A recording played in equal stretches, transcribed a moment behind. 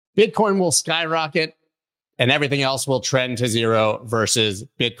Bitcoin will skyrocket and everything else will trend to zero versus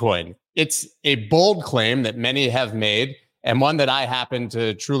Bitcoin. It's a bold claim that many have made and one that I happen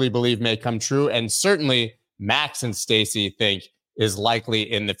to truly believe may come true. And certainly Max and Stacy think is likely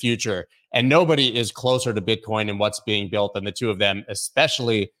in the future. And nobody is closer to Bitcoin and what's being built than the two of them,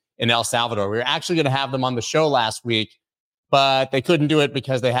 especially in El Salvador. We were actually going to have them on the show last week, but they couldn't do it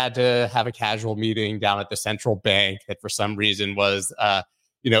because they had to have a casual meeting down at the central bank that for some reason was,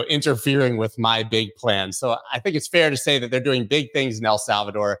 interfering with my big plan. So I think it's fair to say that they're doing big things in El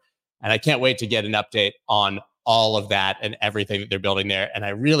Salvador. And I can't wait to get an update on all of that and everything that they're building there. And I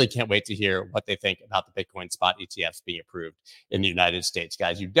really can't wait to hear what they think about the Bitcoin spot ETFs being approved in the United States.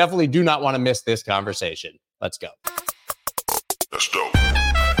 Guys, you definitely do not want to miss this conversation. Let's go. Let's go.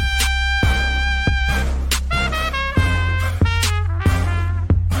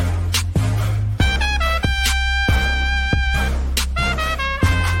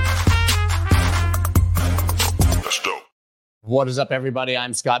 What is up, everybody?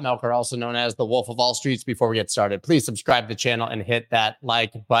 I'm Scott Melker, also known as the Wolf of All Streets. Before we get started, please subscribe to the channel and hit that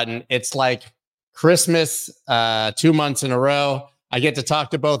like button. It's like Christmas 2 months in a row. I get to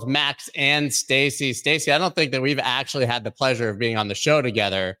talk to both Max and Stacy. Stacy, I don't think that we've actually had the pleasure of being on the show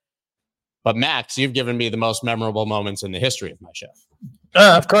together. But Max, you've given me the most memorable moments in the history of my show.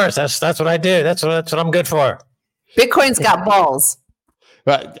 Of course, that's what I do. That's what I'm good for. Bitcoin's got balls.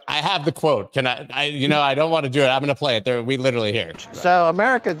 But I have the quote. Can I don't want to do it. I'm going to play it. We literally hear it. So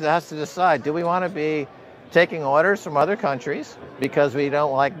America has to decide, do we want to be taking orders from other countries because we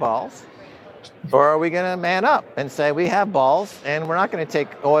don't like balls? Or are we going to man up and say we have balls and we're not going to take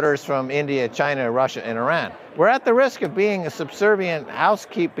orders from India, China, Russia, and Iran? We're at the risk of being a subservient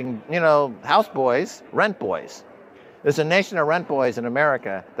housekeeping, houseboys, rent boys. There's a nation of rent boys in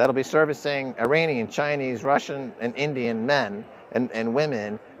America that'll be servicing Iranian, Chinese, Russian, and Indian men and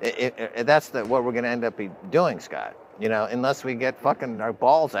women. That's what we're going to end up doing, Scott. Unless we get fucking our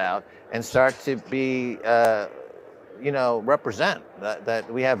balls out and start to be, represent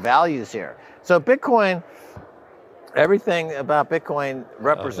that we have values here. So Bitcoin, everything about Bitcoin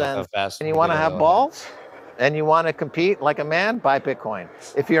represents, and you want to have balls and you want to compete like a man, buy Bitcoin.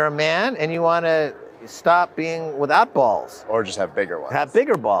 If you're a man and you want to stop being without balls. Or just have bigger ones. Have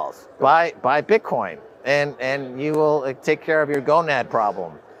bigger balls. Buy Bitcoin. And you will take care of your gonad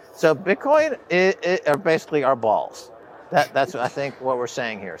problem. So Bitcoin are basically our balls. That's I think what we're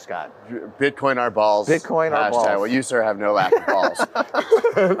saying here, Scott. Bitcoin our balls. Bitcoin our balls. Well, you, sir, have no lack of balls.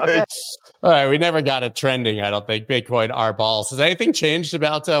 Okay. All right, we never got it trending, I don't think. Bitcoin our balls. Has anything changed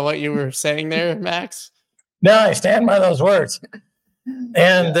about what you were saying there, Max? No, I stand by those words.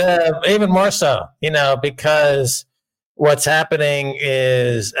 And even more so, because what's happening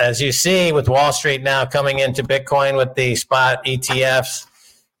is, as you see with Wall Street now coming into Bitcoin with the spot ETFs,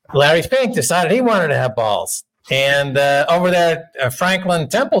 Larry Fink decided he wanted to have balls. And over there at Franklin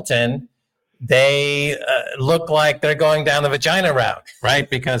Templeton, they look like they're going down the vagina route, right?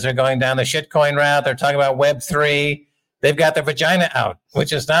 Because they're going down the shitcoin route. They're talking about Web3. They've got their vagina out,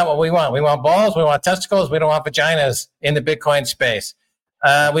 which is not what we want. We want balls. We want testicles. We don't want vaginas in the Bitcoin space.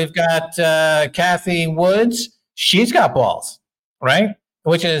 We've got Kathy Woods. She's got balls, right?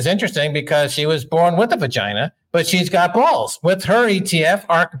 Which is interesting because she was born with a vagina, but she's got balls. With her ETF,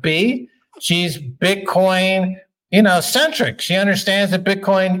 ARC-B, she's Bitcoin, centric. She understands the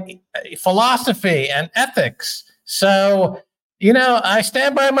Bitcoin philosophy and ethics. So, I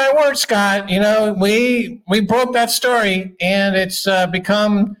stand by my word, Scott. We broke that story, and it's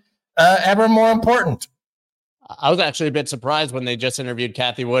become ever more important. I was actually a bit surprised when they just interviewed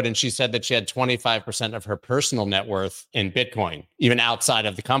Kathy Wood, and she said that she had 25% of her personal net worth in Bitcoin, even outside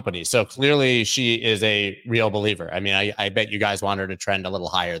of the company. So clearly she is a real believer. I mean, I bet you guys want her to trend a little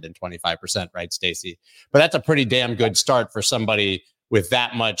higher than 25%, right, Stacy? But that's a pretty damn good start for somebody with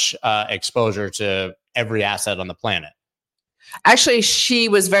that much exposure to every asset on the planet. Actually, she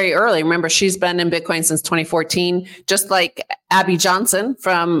was very early. Remember, she's been in Bitcoin since 2014, just like Abby Johnson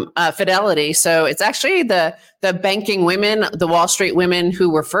from Fidelity. So it's actually the banking women, the Wall Street women who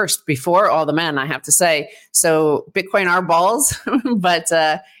were first before all the men, I have to say. So Bitcoin are balls, but,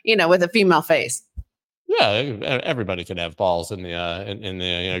 with a female face. Yeah, everybody can have balls in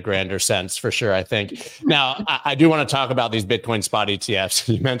the grander sense, for sure, I think. Now, I do want to talk about these Bitcoin spot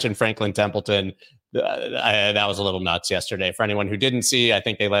ETFs. You mentioned Franklin Templeton. That was a little nuts yesterday. For anyone who didn't see, I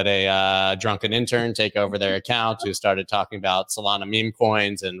think they let a drunken intern take over their account who started talking about Solana meme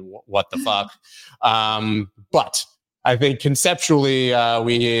coins and what the fuck. But I think conceptually,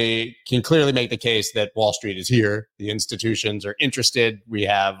 we can clearly make the case that Wall Street is here. The institutions are interested. We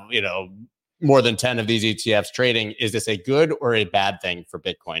have, more than 10 of these ETFs trading. Is this a good or a bad thing for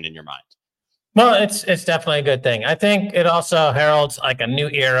Bitcoin in your mind? Well, it's definitely a good thing. I think it also heralds like a new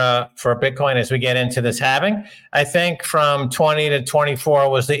era for Bitcoin as we get into this halving. I think from 20 to 24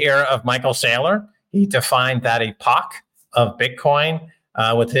 was the era of Michael Saylor. He defined that epoch of Bitcoin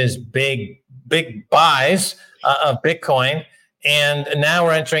with his big buys of Bitcoin. And now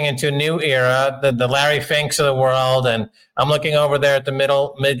we're entering into a new era, the Larry Finks of the world. And I'm looking over there at the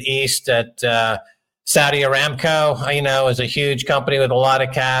Mid East at Saudi Aramco, is a huge company with a lot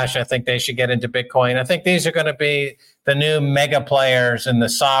of cash. I think they should get into Bitcoin. I think these are going to be the new mega players in the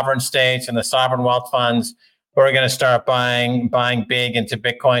sovereign states and the sovereign wealth funds who are going to start buying big into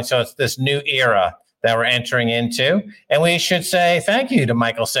Bitcoin. So it's this new era that we're entering into. And we should say thank you to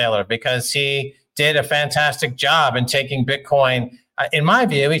Michael Saylor because he did a fantastic job in taking Bitcoin. In my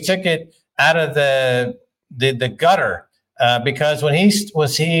view, he took it out of the gutter because when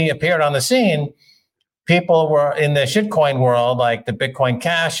he appeared on the scene, people were in the shitcoin world, like the Bitcoin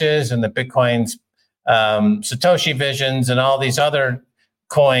Cashes and the Bitcoin's Satoshi Visions and all these other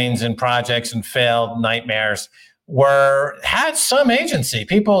coins and projects and failed nightmares had some agency.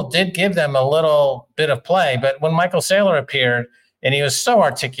 People did give them a little bit of play, but when Michael Saylor appeared, and he was so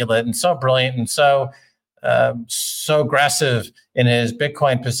articulate and so brilliant and so aggressive in his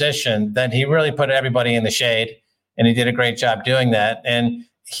Bitcoin position that he really put everybody in the shade, and he did a great job doing that. And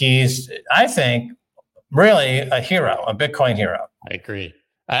he's, I think, really a hero, a Bitcoin hero. I agree.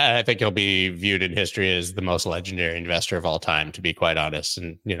 I think he'll be viewed in history as the most legendary investor of all time, to be quite honest.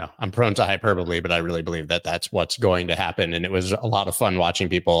 And, I'm prone to hyperbole, but I really believe that that's what's going to happen. And it was a lot of fun watching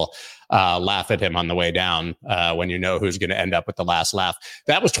people laugh at him on the way down when you know who's going to end up with the last laugh.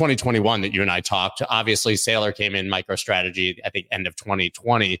 That was 2021 that you and I talked. Obviously, Saylor came in MicroStrategy at the end of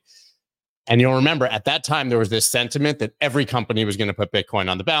 2020. And you'll remember at that time, there was this sentiment that every company was going to put Bitcoin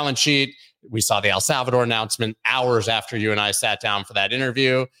on the balance sheet. We saw the El Salvador announcement hours after you and I sat down for that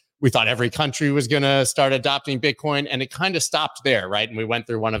interview. We thought every country was going to start adopting Bitcoin, and it kind of stopped there, right? And we went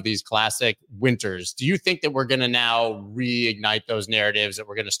through one of these classic winters. Do you think that we're going to now reignite those narratives, that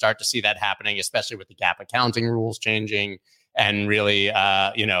we're going to start to see that happening, especially with the gap accounting rules changing and really,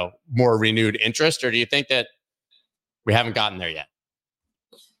 more renewed interest? Or do you think that we haven't gotten there yet?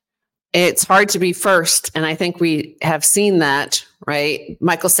 It's hard to be first. And I think we have seen that, right?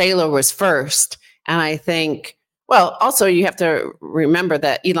 Michael Saylor was first. And I think, also you have to remember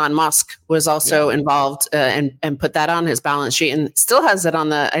that Elon Musk was also involved and put that on his balance sheet and still has it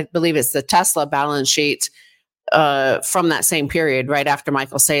on I believe it's the Tesla balance sheet from that same period, right after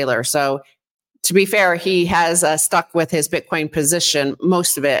Michael Saylor. So to be fair, he has stuck with his Bitcoin position,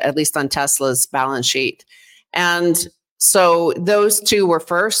 most of it, at least on Tesla's balance sheet. And so those two were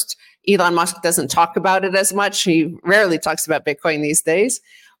first. Elon Musk doesn't talk about it as much. He rarely talks about Bitcoin these days.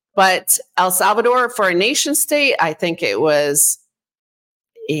 But El Salvador, for a nation state, I think it was,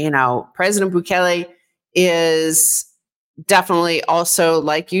 President Bukele is definitely also,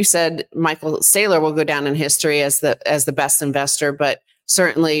 like you said, Michael Saylor will go down in history as the best investor, but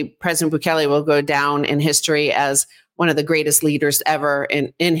certainly President Bukele will go down in history as one of the greatest leaders ever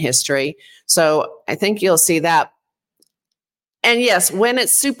in history. So I think you'll see that. And yes, when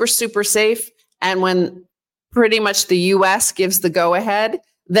it's super, super safe and when pretty much the US gives the go ahead,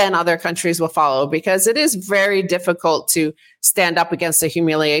 then other countries will follow because it is very difficult to stand up against the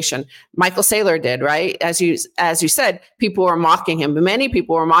humiliation. Michael Saylor did, right? As you said, people were mocking him. Many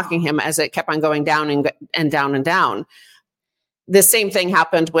people were mocking him as it kept on going down and down and down. The same thing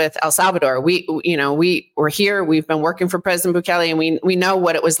happened with El Salvador. We were here. We've been working for President Bukele, and we know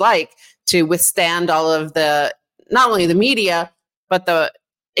what it was like to withstand all of not only the media, but the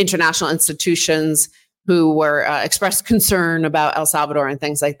international institutions who were expressed concern about El Salvador and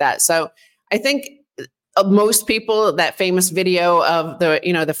things like that. So I think most people, that famous video of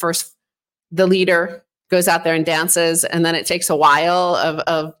the leader goes out there and dances, and then it takes a while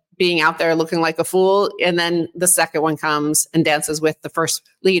of being out there looking like a fool. And then the second one comes and dances with the first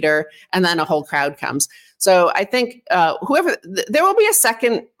leader, and then a whole crowd comes. So I think there will be a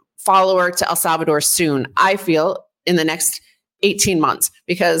second follower to El Salvador soon, I feel, in the next 18 months,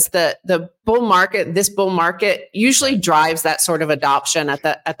 because the bull market usually drives that sort of adoption at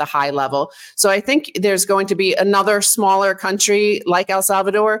the high level. So I think there's going to be another smaller country like El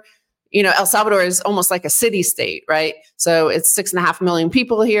Salvador. El Salvador is almost like a city state, right? So it's 6.5 million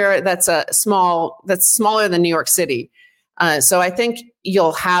people here. That's smaller than New York City. So I think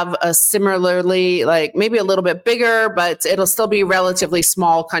you'll have a similarly, like maybe a little bit bigger, but it'll still be a relatively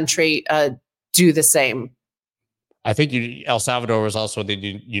small country do the same. I think El Salvador was also the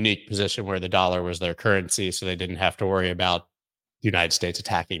unique position where the dollar was their currency, so they didn't have to worry about the United States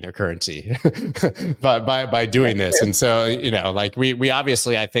attacking their currency by doing this. And so, like we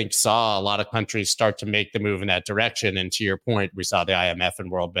obviously, I think, saw a lot of countries start to make the move in that direction. And to your point, we saw the IMF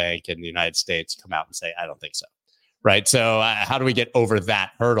and World Bank and the United States come out and say, I don't think so. Right. So how do we get over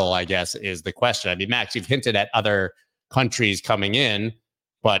that hurdle, I guess, is the question. I mean, Max, you've hinted at other countries coming in,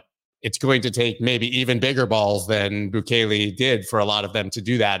 but it's going to take maybe even bigger balls than Bukele did for a lot of them to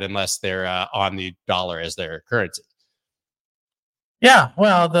do that unless they're on the dollar as their currency. Yeah,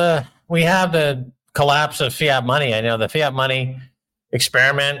 well, we have the collapse of fiat money. I know the fiat money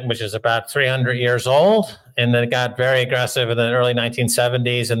experiment, which is about 300 years old, and then it got very aggressive in the early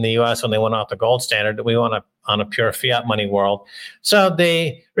 1970s in the U.S. when they went off the gold standard. That we went on a pure fiat money world. So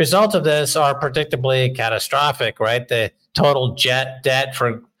the results of this are predictably catastrophic, right? The total debt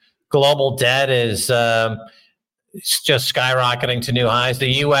for global debt is it's just skyrocketing to new highs.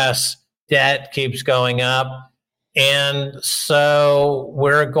 The U.S. debt keeps going up. And so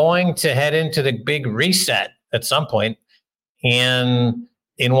we're going to head into the big reset at some point. And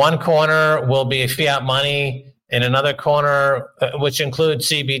in one corner will be fiat money. In another corner, which includes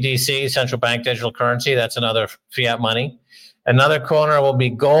CBDC, central bank digital currency, that's another fiat money. Another corner will be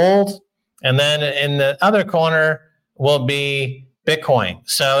gold. And then in the other corner will be Bitcoin.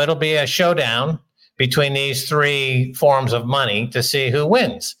 So it'll be a showdown between these three forms of money to see who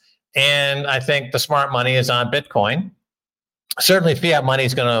wins. And I think the smart money is on Bitcoin. Certainly, fiat money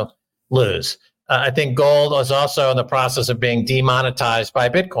is going to lose. I think gold is also in the process of being demonetized by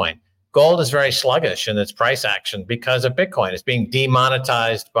Bitcoin. Gold is very sluggish in its price action because of Bitcoin. It's being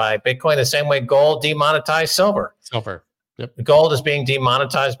demonetized by Bitcoin the same way gold demonetized silver. Yep. Gold is being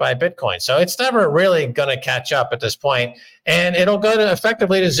demonetized by Bitcoin. So it's never really going to catch up at this point. And it'll go to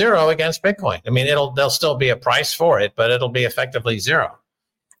effectively to zero against Bitcoin. I mean, there'll still be a price for it, but it'll be effectively zero.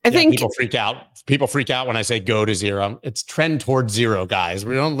 I think people freak out. People freak out when I say go to zero. It's trend towards zero, guys.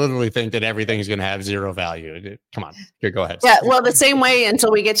 We don't literally think that everything's going to have zero value. Come on, here, go ahead. Yeah, well, the same way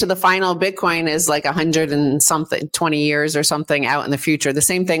until we get to the final Bitcoin is like 100 and something, 20 years or something out in the future. The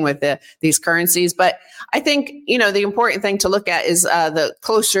same thing with these currencies. But I think, the important thing to look at is the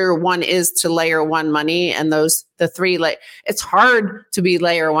closer one is to layer one money and the three, it's hard to be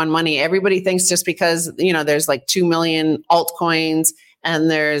layer one money. Everybody thinks just because, there's like 2 million altcoins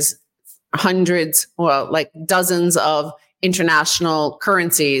and there's dozens of international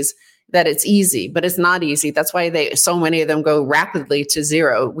currencies that it's easy, but it's not easy. That's why so many of them go rapidly to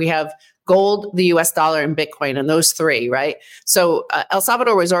zero. We have gold, the US dollar, and Bitcoin, and those three, right? So El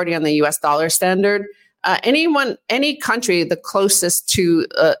Salvador was already on the US dollar standard. Any country the closest to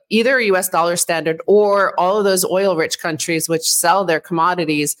either a US dollar standard or all of those oil-rich countries which sell their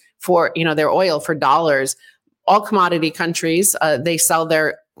commodities for, their oil for dollars, all commodity countries, they sell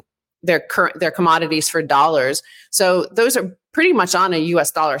their commodities for dollars. So those are pretty much on a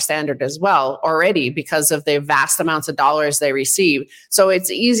US dollar standard as well already because of the vast amounts of dollars they receive. So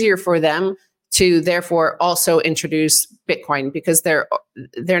it's easier for them to therefore also introduce Bitcoin because they're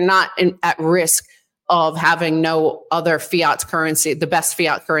not at risk of having no other fiat currency, the best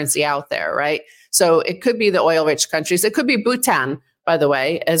fiat currency out there, right? So it could be the oil-rich countries. It could be Bhutan, by the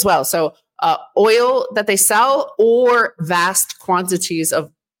way, as well. So oil that they sell or vast quantities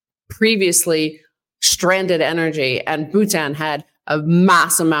of previously stranded energy. And Bhutan had a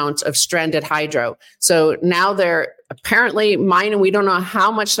mass amount of stranded hydro. So now they're apparently mining. We don't know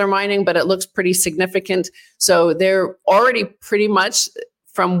how much they're mining, but it looks pretty significant. So they're already pretty much,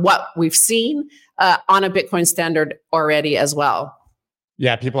 from what we've seen, on a Bitcoin standard already as well.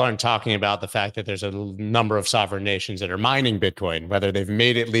 Yeah, people aren't talking about the fact that there's a number of sovereign nations that are mining Bitcoin, whether they've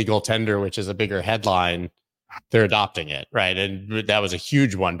made it legal tender, which is a bigger headline, they're adopting it, right? And that was a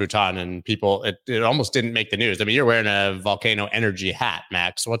huge one, Bhutan, and people, it almost didn't make the news. I mean, you're wearing a Volcano Energy hat,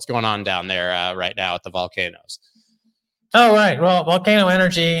 Max. What's going on down there right now at the volcanoes? Oh, right. Well, Volcano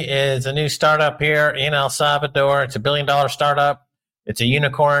Energy is a new startup here in El Salvador. It's $1 billion startup. It's a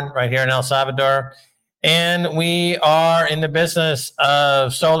unicorn right here in El Salvador. And we are in the business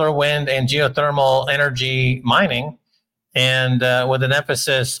of solar, wind, and geothermal energy mining, and with an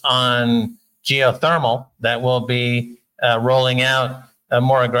emphasis on geothermal that will be rolling out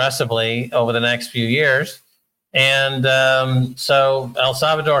more aggressively over the next few years. And so El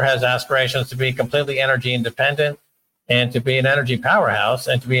Salvador has aspirations to be completely energy independent and to be an energy powerhouse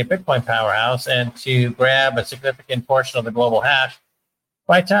and to be a Bitcoin powerhouse and to grab a significant portion of the global hash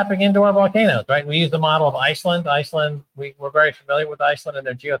by tapping into our volcanoes, right? We use the model of Iceland. We're very familiar with Iceland and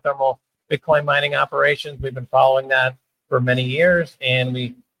their geothermal Bitcoin mining operations. We've been following that for many years, and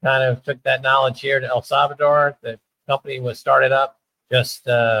we kind of took that knowledge here to El Salvador. The company was started up just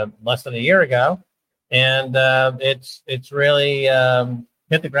less than a year ago, and it's really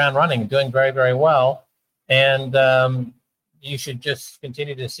hit the ground running, doing very, very well. And you should just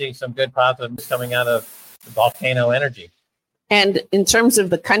continue to see some good positives coming out of the volcano energy. And in terms of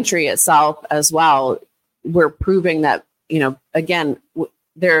the country itself as well, we're proving that, again,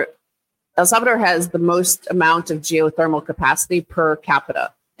 El Salvador has the most amount of geothermal capacity per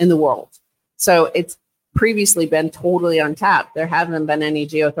capita in the world. So it's previously been totally untapped. There haven't been any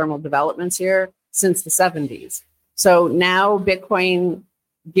geothermal developments here since the 70s. So now Bitcoin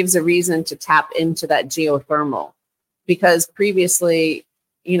gives a reason to tap into that geothermal, because previously,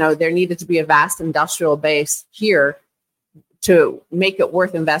 there needed to be a vast industrial base here to make it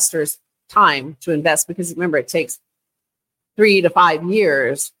worth investors' time to invest. Because remember, it takes 3 to 5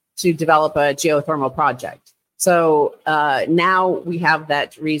 years to develop a geothermal project. So now we have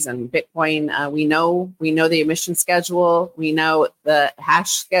that reason. Bitcoin, we know the emission schedule. We know the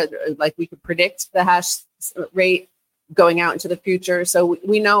hash schedule. Like, we could predict the hash rate going out into the future. So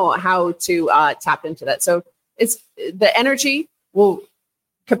we know how to tap into that. So it's the energy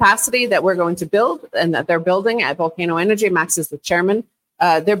capacity that we're going to build, and that they're building at Volcano Energy. Max is the chairman.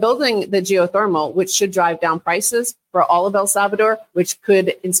 They're building the geothermal, which should drive down prices for all of El Salvador, which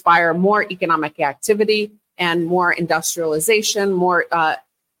could inspire more economic activity and more industrialization, more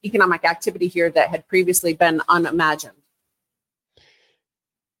economic activity here that had previously been unimagined.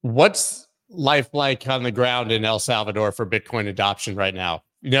 What's life like on the ground in El Salvador for Bitcoin adoption right now?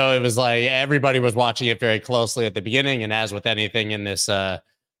 It was like everybody was watching it very closely at the beginning. And as with anything in this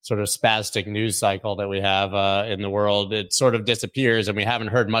sort of spastic news cycle that we have in the world, it sort of disappears, and we haven't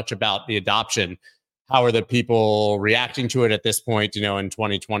heard much about the adoption. How are the people reacting to it at this point, in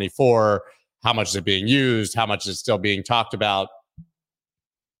 2024? How much is it being used? How much is still being talked about?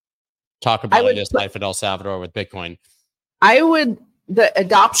 Talk about life in El Salvador with Bitcoin. The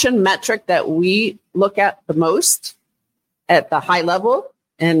adoption metric that we look at the most at the high level,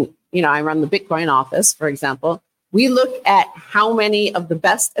 and, I run the Bitcoin office, for example, we look at how many of the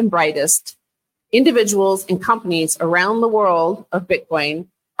best and brightest individuals and companies around the world of Bitcoin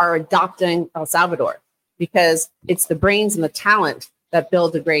are adopting El Salvador, because it's the brains and the talent that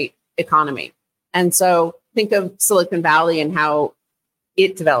build a great economy. And so think of Silicon Valley and how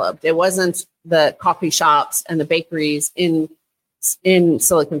it developed. It wasn't the coffee shops and the bakeries in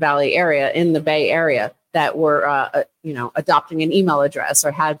Silicon Valley area, in the Bay Area, that were, adopting an email address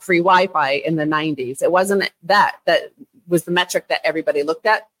or had free Wi-Fi in the 90s. It wasn't that was the metric that everybody looked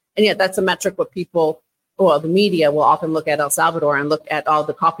at. And yet that's a metric what the media will often look at El Salvador and look at all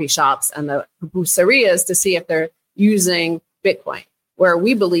the coffee shops and the pupuserias to see if they're using Bitcoin. Where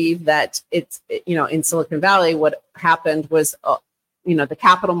we believe that it's, in Silicon Valley, what happened was, the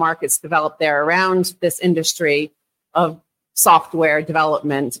capital markets developed there around this industry of software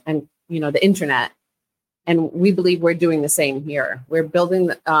development and, the internet. And we believe we're doing the same here. We're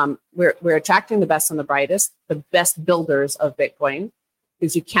building, we're attracting the best and the brightest, the best builders of Bitcoin,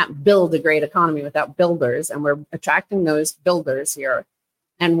 because you can't build a great economy without builders. And we're attracting those builders here.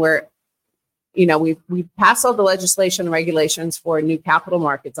 And we've passed all the legislation and regulations for new capital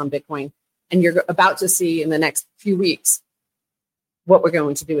markets on Bitcoin. And you're about to see in the next few weeks what we're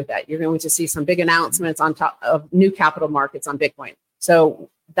going to do with that. You're going to see some big announcements on top of new capital markets on Bitcoin. So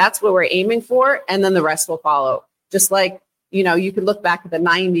that's what we're aiming for. And then the rest will follow. Just like, you can look back at the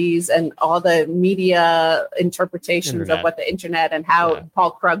 90s and all the media interpretations of what the internet and how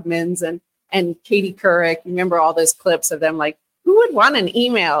Paul Krugman's and Katie Couric, remember all those clips of them, like, who would want an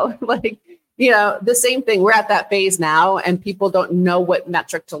email? Like, the same thing. We're at that phase now, and people don't know what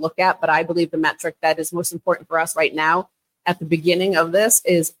metric to look at. But I believe the metric that is most important for us right now at the beginning of this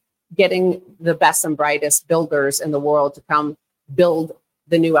is getting the best and brightest builders in the world to come build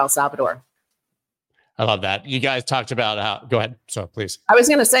the new El Salvador. I love that. You guys talked about how, go ahead. So please. I was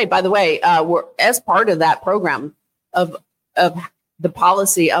going to say, by the way, we're as part of that program of the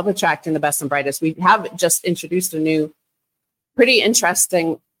policy of attracting the best and brightest. We have just introduced a new, pretty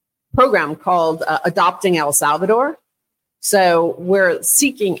interesting program called Adopting El Salvador. So we're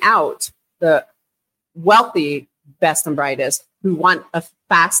seeking out the wealthy best and brightest who want a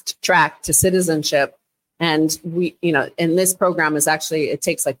fast track to citizenship. And and this program is actually, it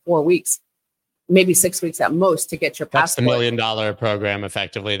takes like 4 weeks, maybe 6 weeks at most to get your passport. That's the $1 million program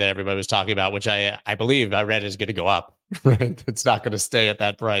effectively that everybody was talking about, which I believe I read is going to go up. It's not going to stay at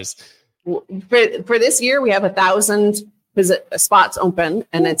that price. For this year, we have 1,000 spots open,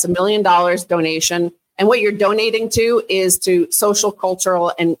 and it's $1 million donation. And what you're donating to is to social,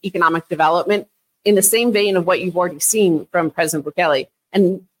 cultural, and economic development in the same vein of what you've already seen from President Bukele.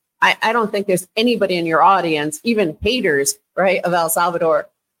 And I don't think there's anybody in your audience, even haters, right, of El Salvador,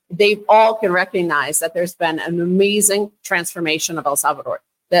 they all can recognize that there's been an amazing transformation of El Salvador.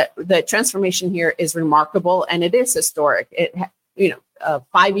 That the transformation here is remarkable and it is historic.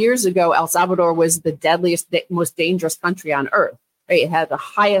 5 years ago, El Salvador was the deadliest, most dangerous country on earth. Right? It had the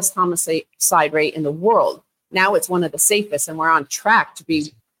highest homicide rate in the world. Now it's one of the safest, and we're on track to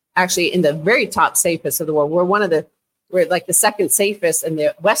be actually in the very top safest of the world. We're like the second safest in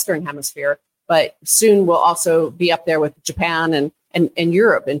the Western Hemisphere, but soon we'll also be up there with Japan and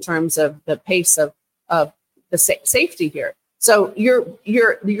Europe in terms of the pace of the safety here. So your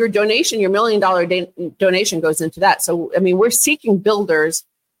donation, your $1 million donation goes into that. So, I mean, we're seeking builders.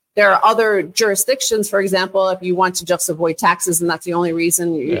 There are other jurisdictions, for example, if you want to just avoid taxes and that's the only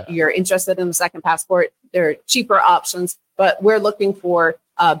reason you're interested in the second passport, there are cheaper options. But we're looking for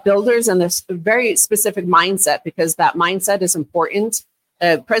builders and this very specific mindset, because that mindset is important.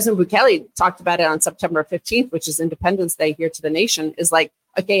 President Bukele talked about it on September 15th, which is Independence Day here to the nation, is like,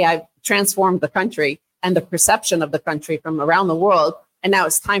 okay, I've transformed the country and the perception of the country from around the world. And now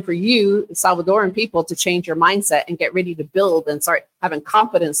it's time for you, Salvadoran people, to change your mindset and get ready to build and start having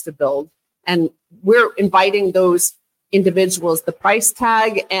confidence to build. And we're inviting those individuals. The price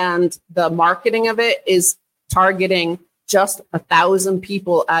tag and the marketing of it is targeting just 1,000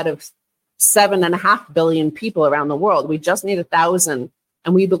 people out of 7.5 billion people around the world. We just need 1,000.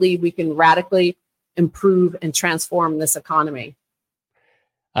 And we believe we can radically improve and transform this economy.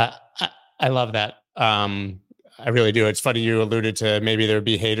 I love that. I really do. It's funny you alluded to maybe there'd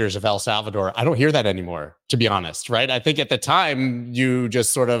be haters of El Salvador. I don't hear that anymore, to be honest, right? I think at the time you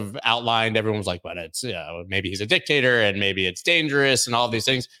just sort of outlined, everyone was like, but it's, maybe he's a dictator and maybe it's dangerous and all of these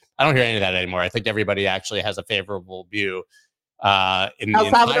things. I don't hear any of that anymore. I think everybody actually has a favorable view. In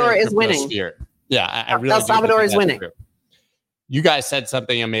El Salvador is winning. Sphere. Yeah, I really El Salvador is winning. True. You guys said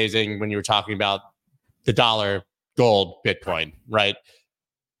something amazing when you were talking about the dollar, gold, Bitcoin, right?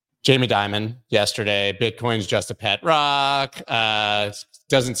 Jamie Dimon yesterday, Bitcoin's just a pet rock.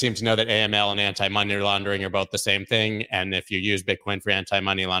 Doesn't seem to know that AML and anti-money laundering are both the same thing. And if you use Bitcoin for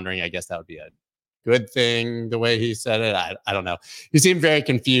anti-money laundering, I guess that would be a good thing, the way he said it. I don't know. He seemed very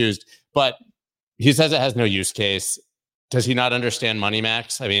confused, but he says it has no use case. Does he not understand Money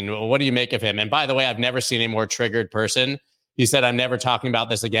Max? I mean, what do you make of him? And by the way, I've never seen a more triggered person. He said, I'm never talking about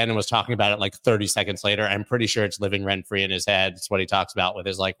this again, and was talking about it like 30 seconds later. I'm pretty sure it's living rent free in his head. It's what he talks about with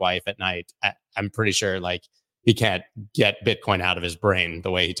his wife at night. I'm pretty sure he can't get Bitcoin out of his brain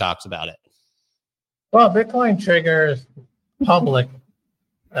the way he talks about it. Well, Bitcoin triggers public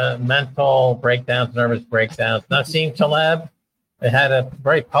mental breakdowns, nervous breakdowns. Nassim Taleb, it had a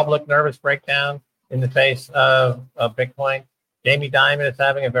very public nervous breakdown in the face of Bitcoin. Jamie Dimon is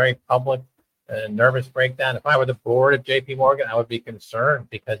having a very public nervous breakdown. If I were the board of JP Morgan, I would be concerned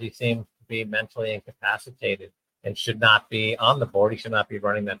because he seems to be mentally incapacitated and should not be on the board. He should not be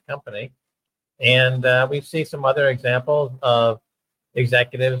running that company. And we see some other examples of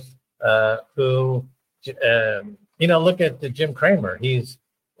executives who, look at the Jim Cramer. He's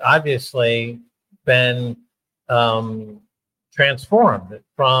obviously been transformed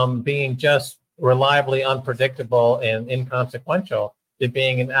from being just reliably unpredictable and inconsequential to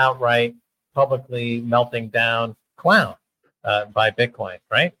being an outright publicly melting down clown by Bitcoin,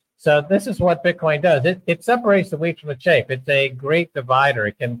 right? So this is what Bitcoin does. It separates the wheat from the chaff. It's a great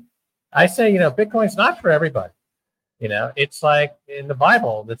divider. I say, Bitcoin's not for everybody. It's like in the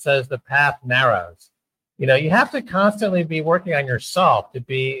Bible that says the path narrows. You have to constantly be working on yourself to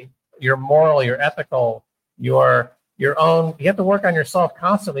be your moral, your ethical, your own. You have to work on yourself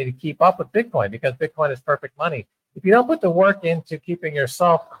constantly to keep up with Bitcoin, because Bitcoin is perfect money. If you don't put the work into keeping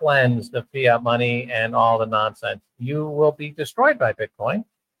yourself cleansed of fiat money and all the nonsense, you will be destroyed by Bitcoin.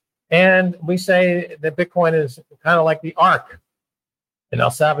 And we say that Bitcoin is kind of like the Ark, and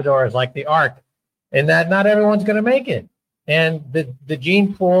El Salvador is like the Ark, and that not everyone's going to make it. And the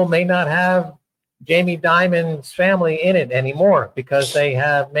gene pool may not have Jamie Dimon's family in it anymore because they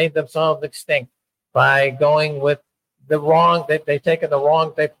have made themselves extinct by going with the wrong,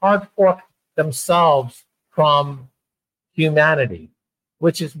 they've hard forked themselves from humanity,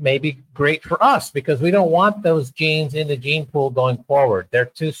 which is maybe great for us because we don't want those genes in the gene pool going forward. They're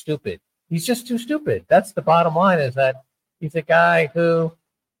too stupid. He's just too stupid. That's the bottom line, is that he's a guy who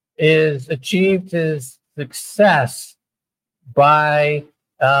is achieved his success by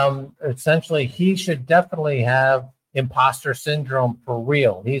essentially, he should definitely have imposter syndrome for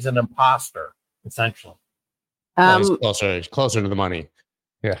real. He's an imposter, essentially. He's closer to the money.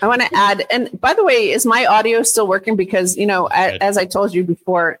 Yeah. I want to add, and by the way, is my audio still working? Because, as I told you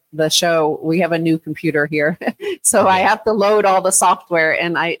before the show, we have a new computer here. So I have to load all the software.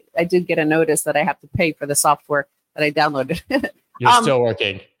 And I did get a notice that I have to pay for the software that I downloaded. You're still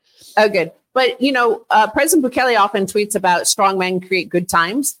working. Oh, good. But, President Bukele often tweets about strong men create good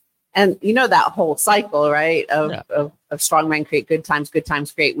times. And that whole cycle, right, of strong men create good times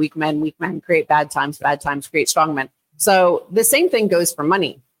create weak men create bad times create strong men. So the same thing goes for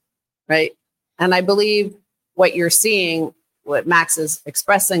money, right? And I believe what you're seeing, what Max is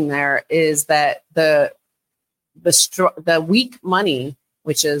expressing there, is that the weak money,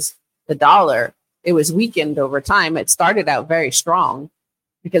 which is the dollar, it was weakened over time. It started out very strong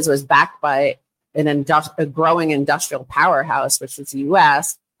because it was backed by a growing industrial powerhouse, which was the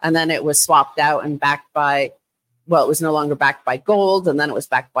U.S., and then it was swapped out and backed by, it was no longer backed by gold, and then it was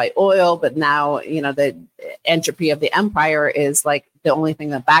backed by oil. But now, the entropy of the empire is like the only thing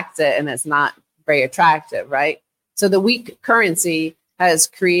that backs it, and it's not very attractive, right? So the weak currency has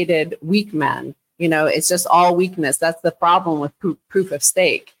created weak men. It's just all weakness. That's the problem with proof of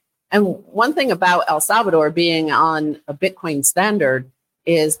stake. And one thing about El Salvador being on a Bitcoin standard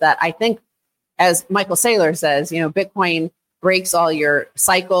is that I think, as Michael Saylor says, Bitcoin breaks all your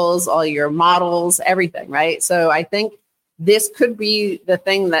cycles, all your models, everything, right? So I think this could be the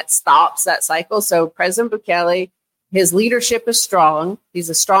thing that stops that cycle. So President Bukele, his leadership is strong.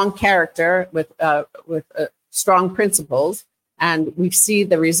 He's a strong character with strong principles, and we see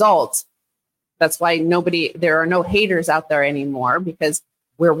the results. That's why there are no haters out there anymore, because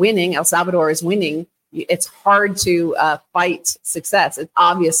we're winning. El Salvador is winning. It's hard to fight success. It's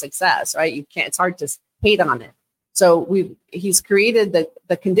obvious success, right? It's hard to hate on it. So he's created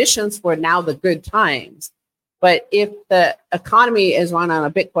the conditions for now the good times. But if the economy is run on a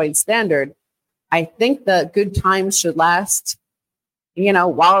Bitcoin standard, I think the good times should last,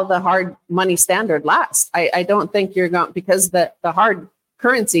 while the hard money standard lasts. I don't think you're going, because the hard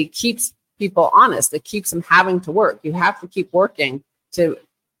currency keeps people honest. It keeps them having to work. You have to keep working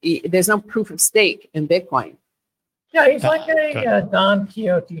there's no proof of stake in Bitcoin. Yeah, he's like a Don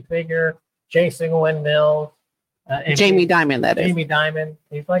Quixote figure chasing windmills. Jamie Dimon, that is. Jamie Dimon.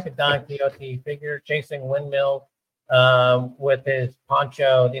 He's like a Don Quixote figure chasing windmills with his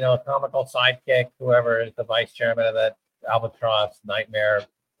poncho, comical sidekick, whoever is the vice chairman of that albatross nightmare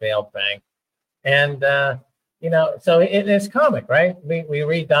failed bank. And, so it is comic, right? We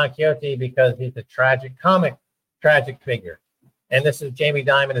read Don Quixote because he's a tragic figure. And this is Jamie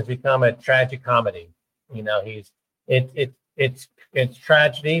Dimon has become a tragic comedy. It's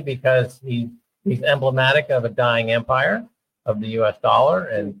tragedy because he's emblematic of a dying empire of the U.S.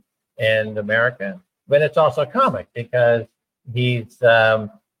 dollar and America, but it's also comic because he's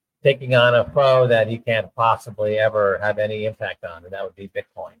taking on a foe that he can't possibly ever have any impact on, and that would be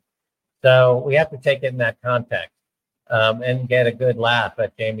Bitcoin. So we have to take it in that context and get a good laugh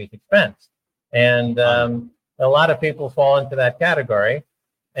at Jamie's expense. And a lot of people fall into that category.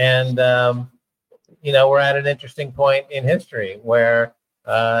 And, we're at an interesting point in history where,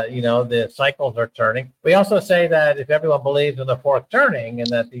 the cycles are turning. We also say that if everyone believes in the fourth turning and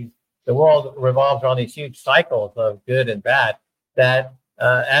that the world revolves around these huge cycles of good and bad, that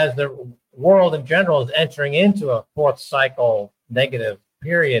as the world in general is entering into a fourth cycle negative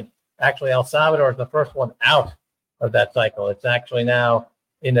period, actually El Salvador is the first one out of that cycle. It's actually now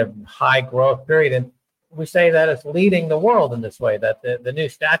in a high growth period. And we say that it's leading the world in this way, that the new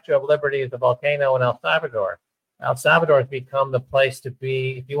Statue of Liberty is a volcano in El Salvador. El Salvador has become the place to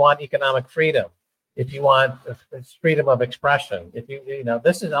be if you want economic freedom, if you want freedom of expression.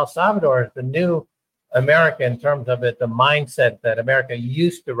 This is El Salvador is the new America in terms of the mindset that America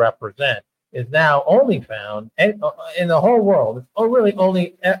used to represent is now only found in the whole world. It's really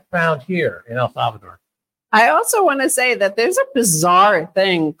only found here in El Salvador. I also want to say that there's a bizarre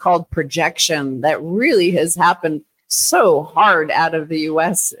thing called projection that really has happened so hard out of the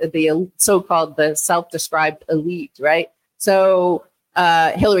U.S., the so-called the self-described elite, right? So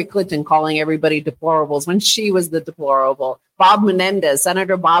Hillary Clinton calling everybody deplorables when she was the deplorable.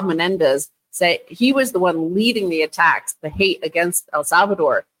 Senator Bob Menendez, say he was the one leading the attacks, the hate against El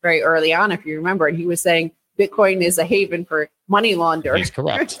Salvador very early on, if you remember. And he was saying Bitcoin is a haven for money launderers. He's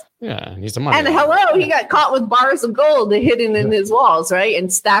correct. Yeah, he's a money And launderer. he got caught with bars of gold hidden in his walls, right?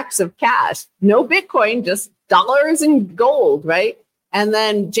 And stacks of cash. No Bitcoin, just dollars and gold, right? And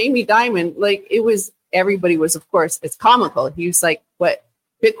then Jamie Dimon, everybody was, of course, it's comical. He was like, what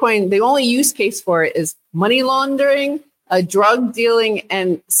Bitcoin, the only use case for it is money laundering, drug dealing,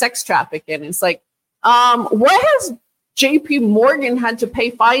 and sex trafficking. It's like, what has JP Morgan had to pay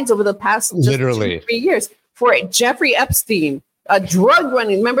fines over the past literally 2-3 years for Jeffrey Epstein, a drug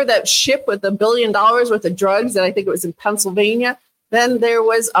running? Remember that ship with $1 billion worth of drugs that I think it was in Pennsylvania? Then there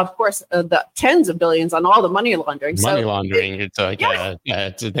was, of course, the tens of billions on all the money laundering. Money laundering. It's like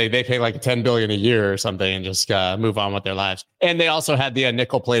they pay like $10 billion a year or something and just move on with their lives. And they also had the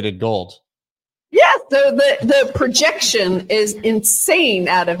nickel-plated gold. Yes, so the projection is insane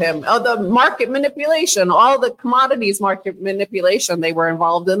out of him. Oh, the market manipulation, all the commodities market manipulation they were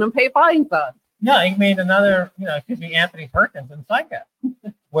involved in and pay fines on. No, he made another, it could be Anthony Perkins in Psycho,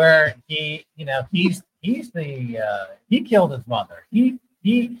 where he killed his mother.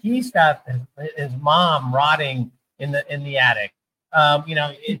 He's got his mom rotting in the attic.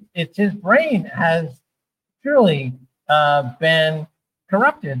 It's his brain has truly been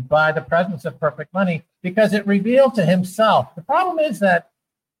corrupted by the presence of perfect money because it revealed to himself. The problem is that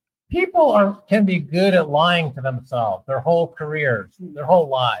people can be good at lying to themselves their whole careers, their whole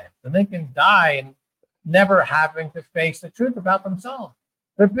lives, and they can die and never having to face the truth about themselves.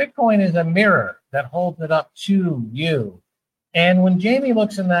 But Bitcoin is a mirror that holds it up to you. And when Jamie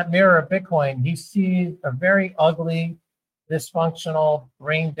looks in that mirror of Bitcoin, he sees a very ugly, dysfunctional,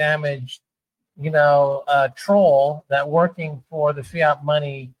 brain damaged, troll that working for the fiat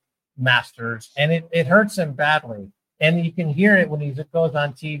money masters. And it hurts him badly. And you can hear it when he goes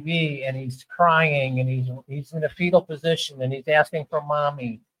on TV and he's crying and he's in a fetal position and he's asking for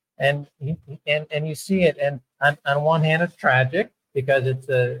mommy. And you see it. And on one hand, it's tragic because it's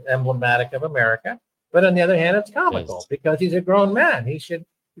emblematic of America. But on the other hand, it's comical because he's a grown man. He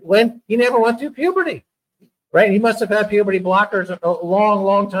never went through puberty, right? He must have had puberty blockers a long,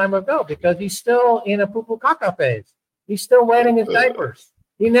 long time ago because he's still in a poo-poo caca phase. He's still wetting his diapers.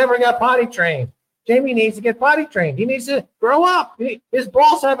 He never got potty trained. Jamie needs to get potty trained. He needs to grow up. His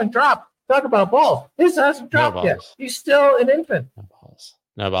balls haven't dropped. Talk about balls. His hasn't dropped yet. He's still an infant.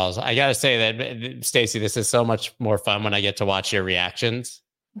 No balls. I got to say that, Stacy, this is so much more fun when I get to watch your reactions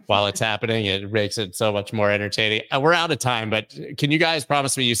while it's happening. It makes it so much more entertaining. We're out of time, but can you guys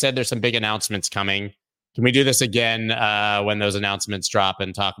promise me, you said there's some big announcements coming. Can we do this again when those announcements drop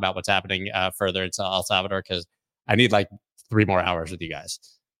and talk about what's happening further in El Salvador? Because I need like 3 more hours with you guys.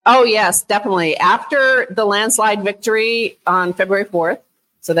 Oh, yes, definitely. After the landslide victory on February 4th,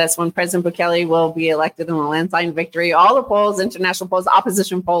 so that's when President Bukele will be elected in a landslide victory. All the polls, international polls,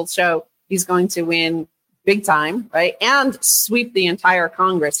 opposition polls show he's going to win big time, right? And sweep the entire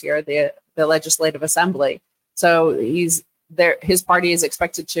Congress here, the Legislative Assembly. So his party is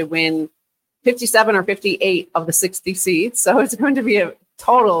expected to win 57 or 58 of the 60 seats. So it's going to be a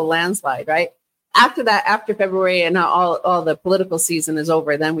total landslide, right? After that, after February and all the political season is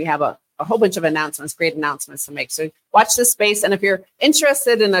over, then we have a whole bunch of announcements, great announcements to make. So watch this space. And if you're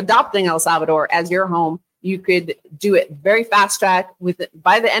interested in adopting El Salvador as your home, you could do it very fast track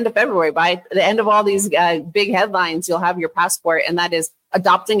by the end of February. By the end of all these big headlines, you'll have your passport, and that is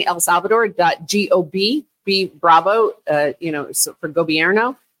adoptingelsalvador.gov, be Bravo, so for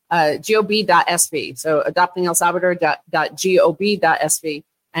gobierno, gov.sv. So adoptingelsalvador.gov.sv.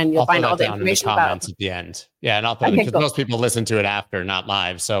 And you'll find all the information in the comments at the end. Yeah, and I'll put it because most people listen to it after, not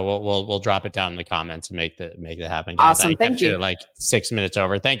live. So we'll drop it down in the comments and make it happen. Guys. Awesome, thank you. Like 6 minutes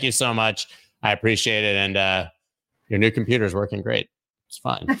over. Thank you so much. I appreciate it, and your new computer is working great. It's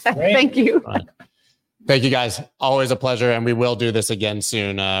fine. Thank you. Thank you, guys. Always a pleasure, and we will do this again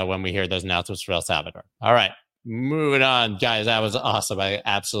soon when we hear those announcements for El Salvador. All right, moving on, guys. That was awesome. I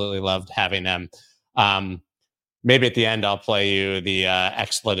absolutely loved having them. Maybe at the end, I'll play you the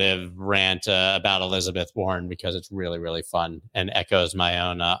expletive rant about Elizabeth Warren because it's really, really fun and echoes my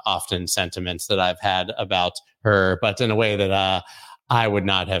own often sentiments that I've had about her, but in a way that I would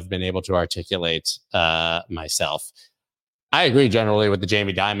not have been able to articulate myself. I agree generally with the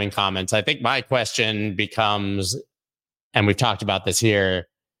Jamie Dimon comments. I think my question becomes, and we've talked about this here,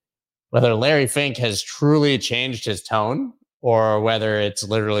 whether Larry Fink has truly changed his tone or whether it's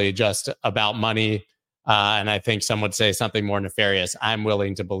literally just about money. And I think some would say something more nefarious. I'm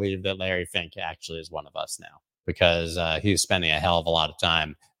willing to believe that Larry Fink actually is one of us now because he's spending a hell of a lot of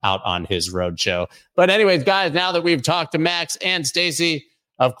time out on his roadshow. But anyways, guys, now that we've talked to Max and Stacy,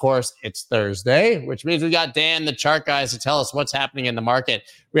 of course, it's Thursday, which means we got Dan, the chart guys, to tell us what's happening in the market.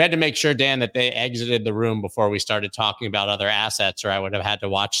 We had to make sure, Dan, that they exited the room before we started talking about other assets, or I would have had to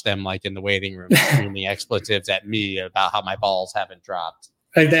watch them like in the waiting room, screaming expletives at me about how my balls haven't dropped.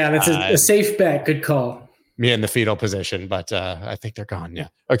 Like that. That's a safe bet. Good call. Me in the fetal position, but I think they're gone. Yeah.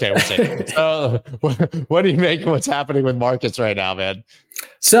 Okay. We'll see. So what do you make of what's happening with markets right now, man?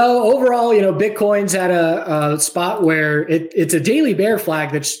 So overall, Bitcoin's at a spot where it's a daily bear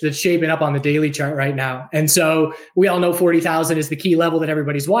flag that's shaping up on the daily chart right now. And so we all know 40,000 is the key level that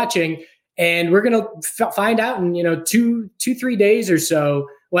everybody's watching. And we're going to find out in, 2-3 days or so.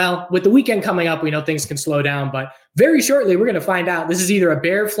 Well, with the weekend coming up, we know things can slow down, but very shortly, we're going to find out. This is either a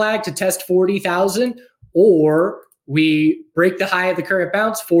bear flag to test 40,000, or we break the high of the current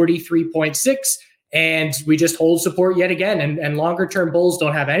bounce, 43.6, and we just hold support yet again. And longer term bulls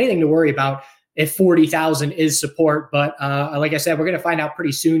don't have anything to worry about if 40,000 is support. But like I said, we're going to find out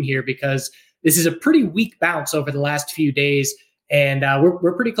pretty soon here, because this is a pretty weak bounce over the last few days. And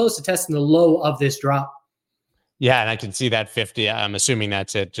we're pretty close to testing the low of this drop. Yeah, and I can see that 50. I'm assuming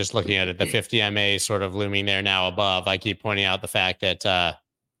that's it. Just looking at it, the 50 MA sort of looming there now above. I keep pointing out the fact that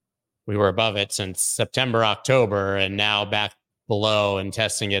we were above it since September, October, and now back below and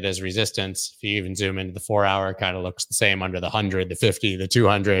testing it as resistance. If you even zoom into the 4 hour, it kind of looks the same under the 100, the 50, the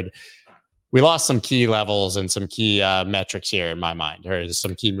 200. We lost some key levels and some key metrics here in my mind, or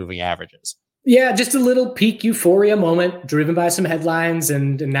some key moving averages. Yeah, just a little peak euphoria moment driven by some headlines.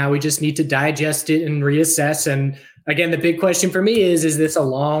 And now we just need to digest it and reassess. And again, the big question for me is this a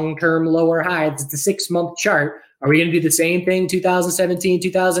long-term lower high? It's the 6-month chart. Are we going to do the same thing 2017,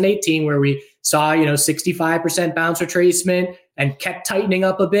 2018, where we saw, 65% bounce retracement and kept tightening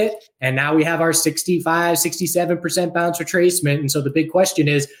up a bit? And now we have our 65, 67% bounce retracement. And so the big question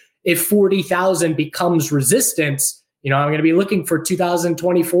is, if 40,000 becomes resistance, I'm going to be looking for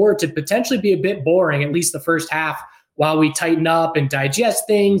 2024 to potentially be a bit boring, at least the first half, while we tighten up and digest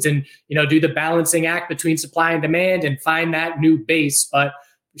things and, do the balancing act between supply and demand and find that new base. But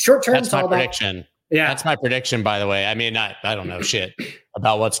short term, that's my prediction. Yeah, that's my prediction, by the way. I mean, I don't know shit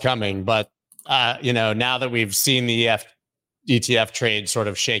about what's coming, but, now that we've seen the ETF trade sort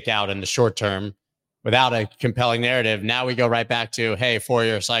of shake out in the short term without a compelling narrative, now we go right back to, hey,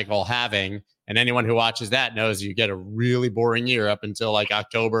 4-year cycle halving. And anyone who watches that knows you get a really boring year up until like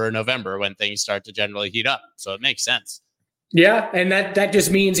October or November, when things start to generally heat up. So it makes sense. Yeah, and that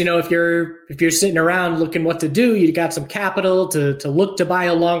just means, if you're sitting around looking what to do, you got some capital to look to buy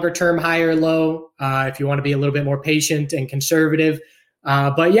a longer term higher low. If you want to be a little bit more patient and conservative.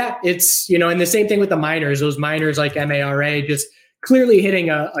 But yeah, it's, and the same thing with the miners. Those miners like MARA just clearly hitting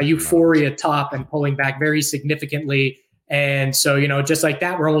a euphoria top and pulling back very significantly. And so, just like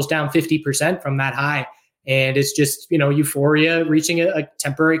that, we're almost down 50% from that high. And it's just, euphoria reaching a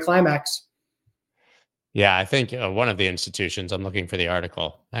temporary climax. Yeah, I think one of the institutions, I'm looking for the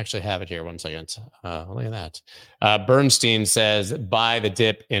article. I actually have it here. 1 second. Look at that. Bernstein says, buy the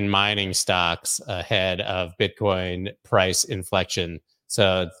dip in mining stocks ahead of Bitcoin price inflection.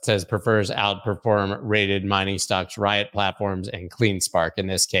 So it says prefers outperform rated mining stocks, Riot Platforms, and CleanSpark in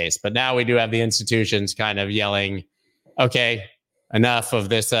this case. But now we do have the institutions kind of yelling, okay, enough of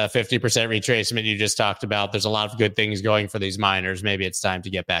this 50% retracement you just talked about. There's a lot of good things going for these miners. Maybe it's time to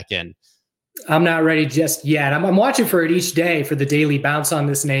get back in. I'm not ready just yet. I'm watching for it each day for the daily bounce on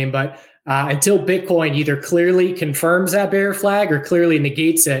this name. But until Bitcoin either clearly confirms that bear flag or clearly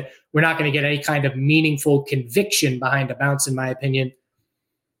negates it, we're not going to get any kind of meaningful conviction behind a bounce, in my opinion.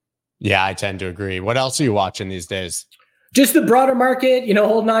 Yeah, I tend to agree. What else are you watching these days? Just the broader market,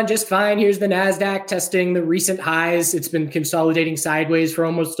 holding on just fine. Here's the NASDAQ testing the recent highs. It's been consolidating sideways for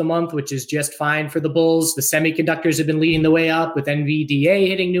almost a month, which is just fine for the bulls. The semiconductors have been leading the way up, with NVDA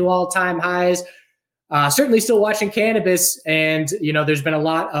hitting new all-time highs. Certainly still watching cannabis. And, there's been a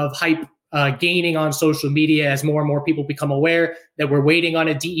lot of hype gaining on social media as more and more people become aware that we're waiting on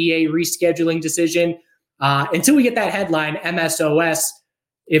a DEA rescheduling decision. Until we get that headline, MSOS,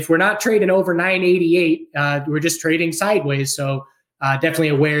 if we're not trading over 988, we're just trading sideways. So definitely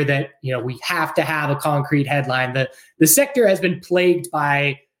aware that, we have to have a concrete headline. The sector has been plagued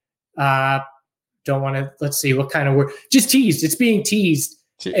by, let's see what kind of word, just teased. It's being teased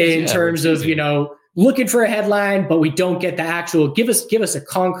in terms of, looking for a headline, but we don't get the actual, give us a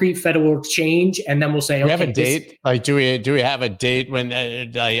concrete federal exchange. And then we'll say, do we have a date? Like, do we have a date when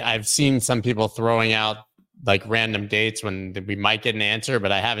I've seen some people throwing out like random dates when we might get an answer,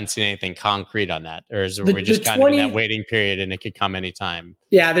 but I haven't seen anything concrete on that. Or is we just kind of in that waiting period and it could come anytime?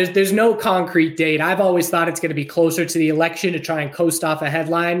 Yeah, there's no concrete date. I've always thought it's going to be closer to the election to try and coast off a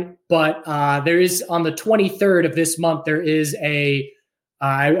headline. But there is, on the 23rd of this month, there is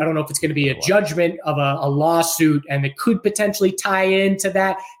I don't know if it's going to be a judgment of a lawsuit, and it could potentially tie into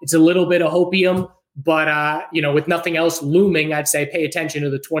that. It's a little bit of hopium, but with nothing else looming, I'd say pay attention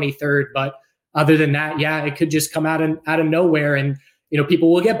to the 23rd. But other than that, yeah, it could just come out of nowhere, and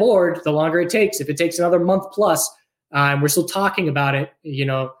people will get bored the longer it takes. If it takes another month plus, and we're still talking about it,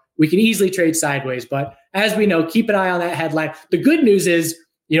 we can easily trade sideways. But as we know, keep an eye on that headline. The good news is,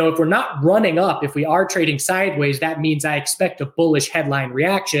 if we're not running up, if we are trading sideways, that means I expect a bullish headline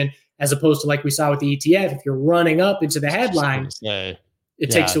reaction, as opposed to like we saw with the ETF. If you're running up into the headline, it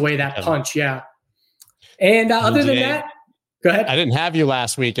takes away that punch. Yeah. And other than that, Go ahead. I didn't have you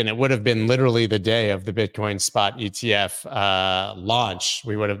last week, and it would have been literally the day of the Bitcoin spot ETF launch.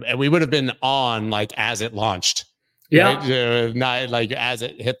 We would have been on like as it launched. Yeah. Right? Not like as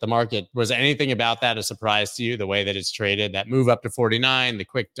it hit the market. Was anything about that a surprise to you? The way that it's traded, that move up to 49, the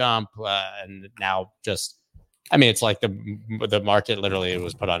quick dump, and now it's like the market literally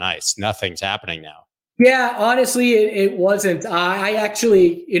was put on ice. Nothing's happening now. Yeah, honestly, it wasn't. I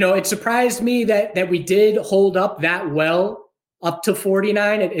actually, it surprised me that we did hold up that well up to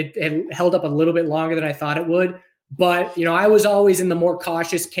 49. It held up a little bit longer than I thought it would. But, I was always in the more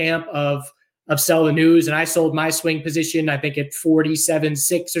cautious camp of sell the news, and I sold my swing position, I think at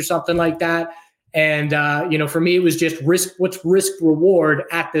 47.6 or something like that. And, for me, it was just what's risk reward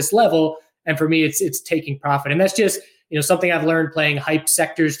at this level. And for me, it's taking profit. And that's just, something I've learned playing hype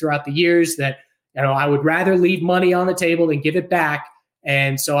sectors throughout the years, that, I would rather leave money on the table than give it back.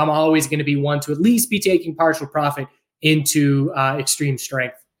 And so I'm always going to be one to at least be taking partial profit into extreme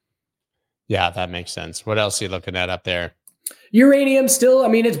strength. Yeah, that makes sense. What else are you looking at up there? Uranium still,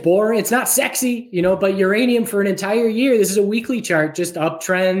 it's boring. It's not sexy, but uranium for an entire year, this is a weekly chart, just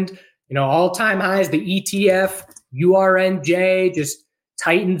uptrend, all-time highs. The ETF, URNJ, just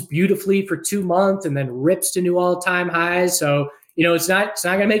tightens beautifully for 2 months and then rips to new all-time highs. So, it's not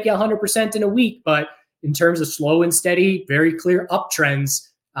going to make you 100% in a week, but in terms of slow and steady, very clear uptrends,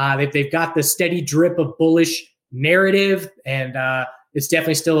 they've got the steady drip of bullish narrative, and it's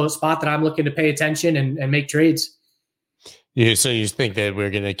definitely still a spot that I'm looking to pay attention and make trades. So you think that we're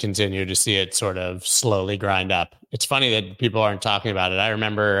going to continue to see it sort of slowly grind up? It's funny that people aren't talking about it.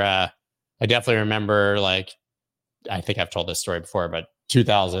 I definitely remember, like, I think I've told this story before, but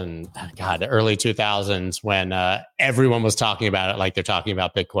the early 2000s, when everyone was talking about it like they're talking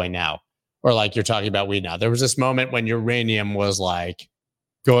about Bitcoin now, or like you're talking about weed now. There was this moment when uranium was like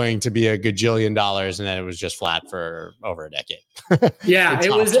going to be $1 gajillion, and then it was just flat for over a decade. Yeah,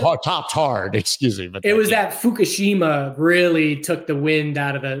 it was topped hard. Excuse me, but it was that Fukushima really took the wind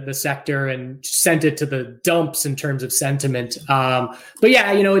out of the sector and sent it to the dumps in terms of sentiment. But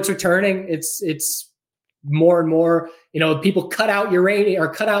yeah, it's returning. It's more and more. People cut out uranium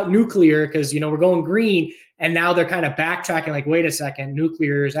or cut out nuclear because we're going green, and now they're kind of backtracking. Like, wait a second,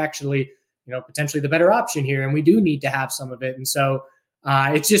 nuclear is actually potentially the better option here, and we do need to have some of it. And so.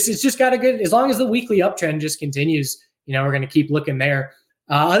 It's just got a good, as long as the weekly uptrend just continues, we're going to keep looking there.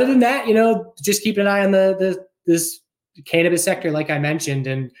 Other than that, just keep an eye on this cannabis sector, like I mentioned,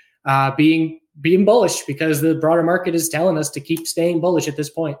 and being bullish, because the broader market is telling us to keep staying bullish at this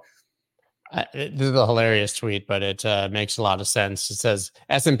point. This is a hilarious tweet, but it makes a lot of sense. It says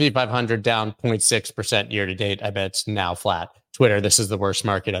S&P 500 down 0.6% year to date. I bet it's now flat. Twitter, this is the worst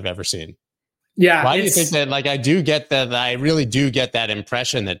market I've ever seen. Yeah. Why do you think that? Like, I do get that. I really do get that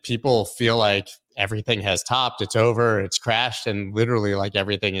impression that people feel like everything has topped, it's over, it's crashed, and literally like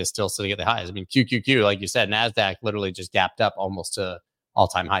everything is still sitting at the highs. QQQ, like you said, NASDAQ literally just gapped up almost to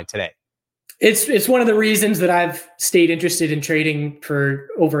all-time high today. It's one of the reasons that I've stayed interested in trading for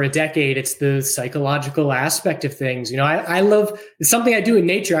over a decade. It's the psychological aspect of things. I love, it's something I do in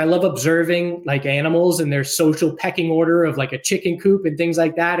nature. I love observing like animals and their social pecking order of like a chicken coop and things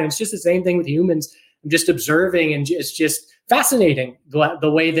like that. And it's just the same thing with humans. I'm just observing, and it's just fascinating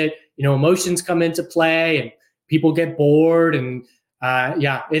the way that, emotions come into play and people get bored. And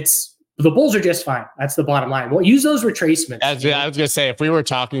the bulls are just fine. That's the bottom line. Well, use those retracements. I was going to say, if we were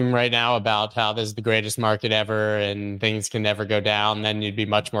talking right now about how this is the greatest market ever and things can never go down, then you'd be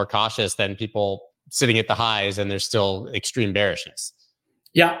much more cautious than people sitting at the highs and there's still extreme bearishness.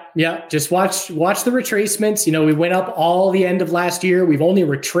 Yeah. Just watch the retracements. We went up all the end of last year. We've only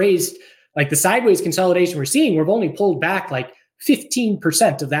retraced, like the sideways consolidation we're seeing. We've only pulled back like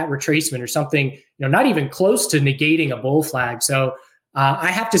 15% of that retracement or something, not even close to negating a bull flag. So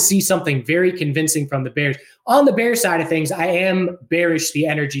I have to see something very convincing from the bears. On the bear side of things, I am bearish the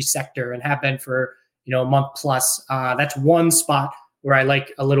energy sector and have been for a month plus. That's one spot where I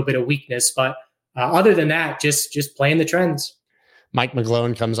like a little bit of weakness, but other than that, just playing the trends. Mike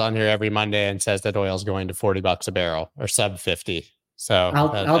McGlone comes on here every Monday and says that oil's going to $40 a barrel or sub 50. So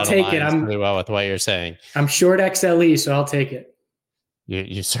I'll take it. I'm really well with what you're saying. I'm short XLE, so I'll take it.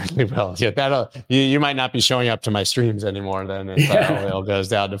 You certainly will. Yeah, you might not be showing up to my streams anymore then if oil goes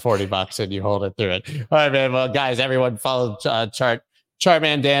down to $40 and you hold it through it. All right, man. Well, guys, everyone follow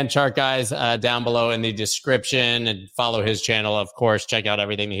Chartman Dan, Chart Guys down below in the description, and follow his channel, of course. Check out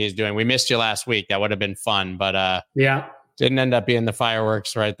everything that he's doing. We missed you last week. That would have been fun, but yeah, didn't end up being the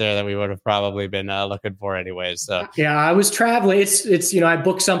fireworks right there that we would have probably been looking for anyways. So yeah, I was traveling. It's I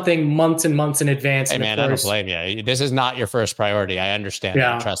booked something months and months in advance. Hey man, I don't blame you. This is not your first priority. I understand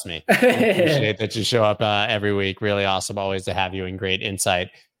that. Trust me. I appreciate that you show up every week. Really awesome. Always to have you and great insight.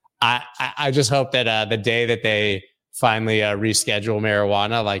 I just hope that the day that they finally reschedule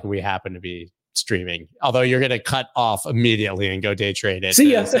marijuana, like we happen to be streaming. Although you're going to cut off immediately and go day trade it.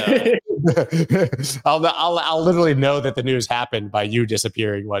 See ya. I'll literally know that the news happened by you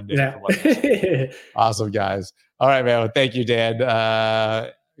disappearing one day. Yeah. Awesome, guys. All right, man. Well, thank you,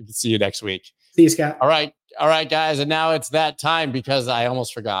 Dan. See you next week. See you, Scott. All right, guys. And now it's that time because I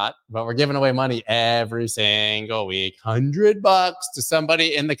almost forgot, but we're giving away money every single week. $100 to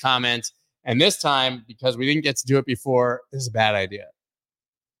somebody in the comments. And this time, because we didn't get to do it before, this is a bad idea.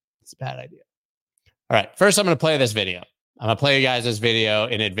 It's a bad idea. All right. First, I'm going to play this video. I'm going to play you guys this video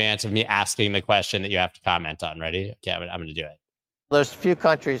in advance of me asking the question that you have to comment on. Ready? Okay, I'm going to do it. There's a few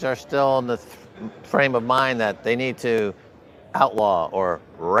countries are still in the frame of mind that they need to outlaw or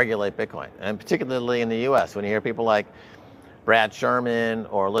regulate Bitcoin, and particularly in the U.S. When you hear people like Brad Sherman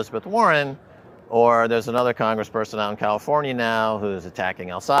or Elizabeth Warren, or there's another congressperson out in California now who's attacking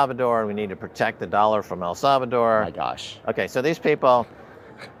El Salvador, and we need to protect the dollar from El Salvador. Oh my gosh. Okay, so these people,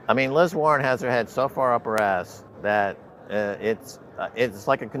 I mean, Liz Warren has her head so far up her ass that it's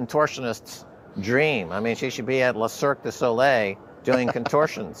like a contortionist's dream. I mean, she should be at Le Cirque du Soleil doing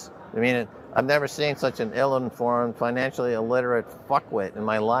contortions. I mean, I've never seen such an ill-informed, financially illiterate fuckwit in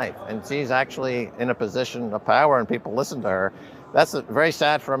my life. And she's actually in a position of power and people listen to her. That's very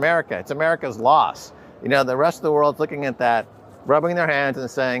sad for America. It's America's loss. You know, the rest of the world's looking at that, rubbing their hands and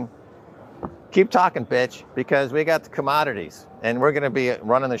saying, keep talking, bitch, because we got the commodities. And we're going to be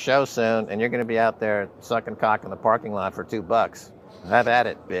running the show soon, and you're going to be out there sucking cock in the parking lot for $2. Have at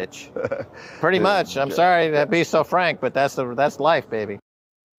it, bitch. Pretty much. I'm sorry to be so frank, but that's life, baby.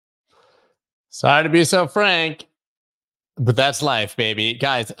 Sorry to be so frank, but that's life, baby.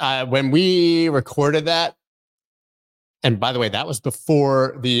 Guys, when we recorded that, and by the way, that was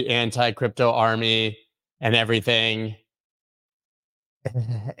before the anti-crypto army and everything.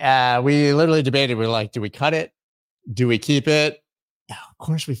 We literally debated. We were like, do we cut it? Do we keep it? Of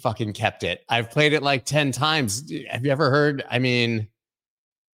course we fucking kept it. I've played it like 10 times. Have you ever heard? I mean,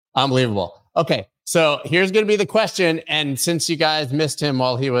 unbelievable. Okay. So here's going to be the question. And since you guys missed him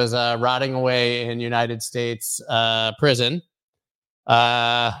while he was rotting away in United States prison,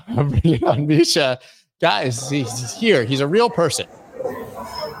 I'm bringing on Misha. Guys, he's here. He's a real person.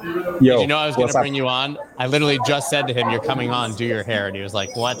 Yo, did you know I was going to bring you on? I literally just said to him, you're coming on, do your hair. And he was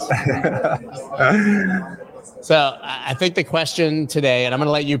like, what? So I think the question today, and I'm going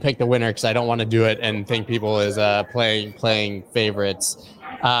to let you pick the winner because I don't want to do it and think people is playing favorites.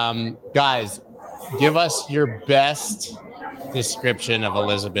 Guys, give us your best description of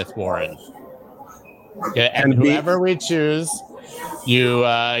Elizabeth Warren. Okay, and whoever we choose, you're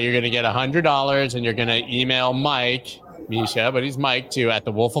going to get $100 and you're going to email Mike, Misha, but he's Mike too, at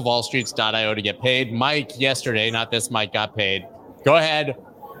thewolfofallstreets.io to get paid. Mike yesterday, not this Mike, got paid. Go ahead.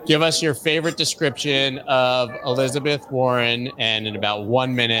 Give us your favorite description of Elizabeth Warren, and in about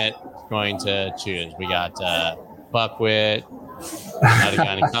 1 minute, going to choose. We got Buckwheat, not a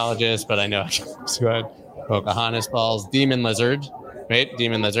gynecologist, but I know it's good. Pocahontas balls, Demon Lizard. Wait,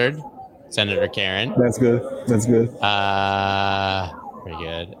 Demon Lizard. Senator Karen. That's good. That's good. Pretty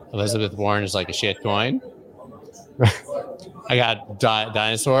good. Elizabeth Warren is like a shit coin. I got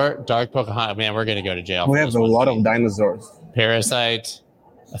dinosaur, dark Pocahontas. Man, we're gonna go to jail. We have a lot of dinosaurs. Parasite,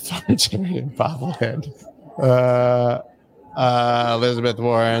 authoritarian bobblehead. Elizabeth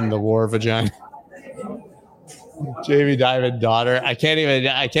Warren, the war vagina. Jamie Diamond daughter. I can't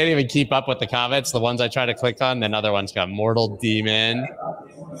even keep up with the comments. The ones I try to click on, then other ones got mortal demon.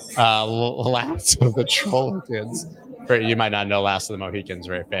 Last of the Troll Kids. You might not know Last of the Mohicans,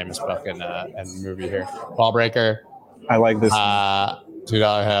 very famous book and movie here. Ballbreaker. I like this.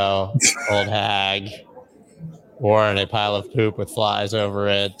 $2 Hell, Old Hag, War in a Pile of Poop with Flies over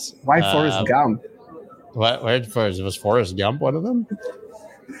it. Why Forrest Gump? What? Was Forrest Gump one of them?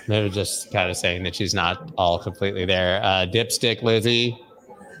 They were just kind of saying that she's not all completely there. Dipstick Lizzie,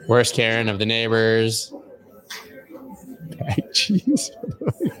 Worst Karen of the Neighbors. Bag cheese.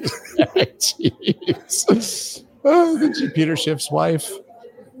 Bag cheese. Peter Schiff's wife.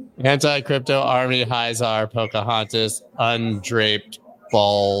 Anti-crypto army, Heisar, Pocahontas, undraped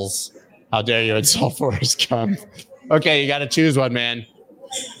balls. How dare you insult Forrest Gump? Okay, you got to choose one, man.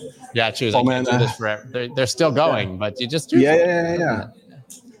 Yeah, choose. I can't do this forever. They're still going, but you just choose. Yeah.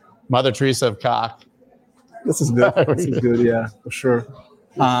 Mother Teresa of cock. This is good. This is good. Yeah, for sure.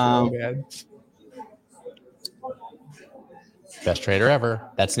 Best trader ever.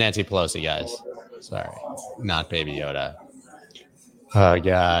 That's Nancy Pelosi, guys. Sorry, not Baby Yoda. Oh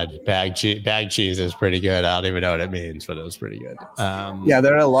God, bag cheese is pretty good. I don't even know what it means, but it was pretty good. Yeah,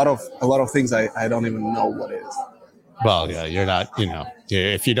 there are a lot of things I don't even know what it is. Well, yeah, you're not.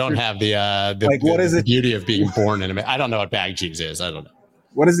 If you don't have the like, what is the it? beauty of being born in America, I don't know what bag cheese is. I don't know.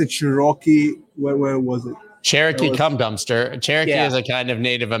 What is it? Cherokee? Where was it? Cherokee cum dumpster. Cherokee Yeah. is a kind of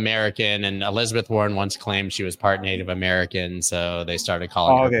Native American, and Elizabeth Warren once claimed she was part Native American, so they started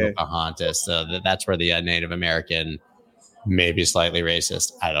calling her Pocahontas. So that's where the Native American, maybe slightly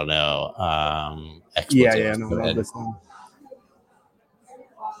racist. I don't know. No, this one.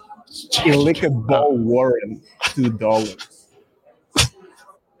 Ball Warren, $2.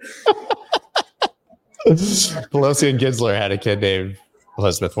 Pelosi and Ginsler had a kid named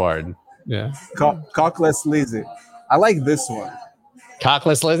Elizabeth Warren. Yeah. Cockless Lizzie. I like this one.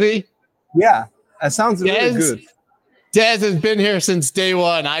 Cockless Lizzie? Yeah. That sounds really good. Dez has been here since day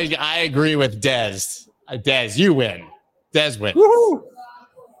one. I agree with Dez. Dez, you win. Dez wins. Woo-hoo!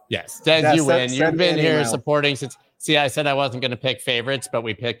 Yes, Dez, you win. You've been here supporting since. See, I said I wasn't going to pick favorites, but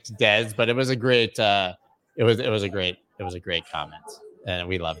we picked Dez. But it was a great. It was a great comment, and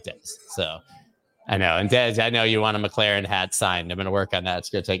we love Dez. So I know, and Dez, I know you want a McLaren hat signed. I'm going to work on that. It's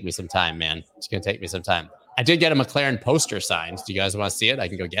going to take me some time, man. It's going to take me some time. I did get a McLaren poster signed. Do you guys want to see it? I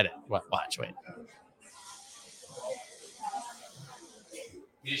can go get it. Watch, wait.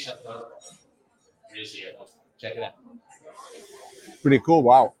 Check it out. Pretty cool.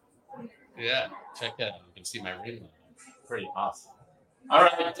 Wow. Yeah, check it out. You can see my ring. Pretty awesome. All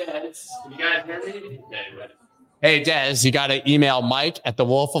right, Dez. Can you guys hear me? Hey, Dez, you got to email Mike at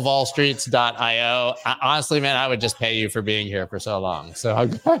thewolfofallstreets.io. Honestly, man, I would just pay you for being here for so long. So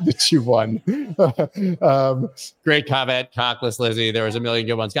I'm glad that you won. Great comment, Cockless Lizzie. There was a million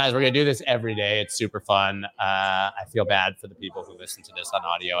good ones. Guys, we're going to do this every day. It's super fun. I feel bad for the people who listen to this on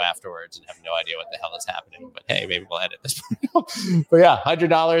audio afterwards and have no idea what the hell is happening. But hey, maybe we'll edit this. But yeah,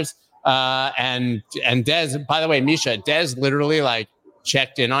 $100. And Dez, by the way, Misha, Dez literally like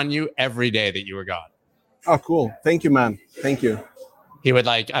checked in on you every day that you were gone. Oh, cool. Thank you, man. Thank you. He would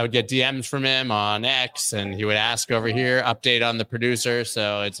I would get DMs from him on X, and he would ask over here, update on the producer.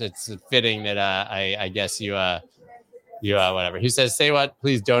 So it's fitting that I guess you whatever. He says, say what?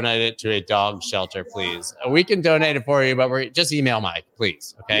 Please donate it to a dog shelter, please. We can donate it for you, but just email Mike,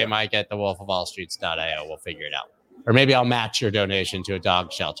 please. Okay, yeah. Mike at thewolfofallstreets.io. We'll figure it out. Or maybe I'll match your donation to a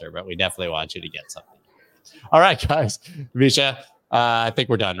dog shelter, but we definitely want you to get something. All right, guys. Misha, I think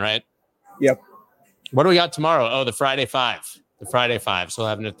we're done, right? Yep. What do we got tomorrow? Oh, the Friday Five. The Friday Five. So we'll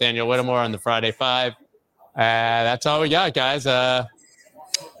have Nathaniel Whittemore on the Friday Five. That's all we got, guys.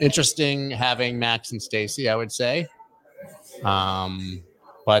 Interesting having Max and Stacy, I would say.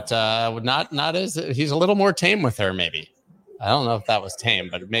 But not as he's a little more tame with her, maybe. I don't know if that was tame,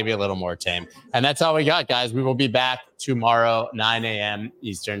 but maybe a little more tame. And that's all we got, guys. We will be back tomorrow, 9 a.m.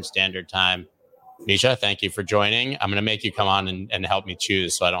 Eastern Standard Time. Misha, thank you for joining. I'm going to make you come on and help me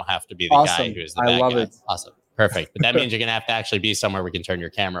choose so I don't have to be the guy who's the bad guy. I love it. Awesome. Perfect. But that means you're going to have to actually be somewhere we can turn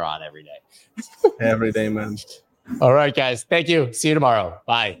your camera on every day. Every day, man. All right, guys. Thank you. See you tomorrow.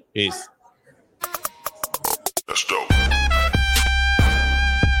 Bye. Peace. That's dope.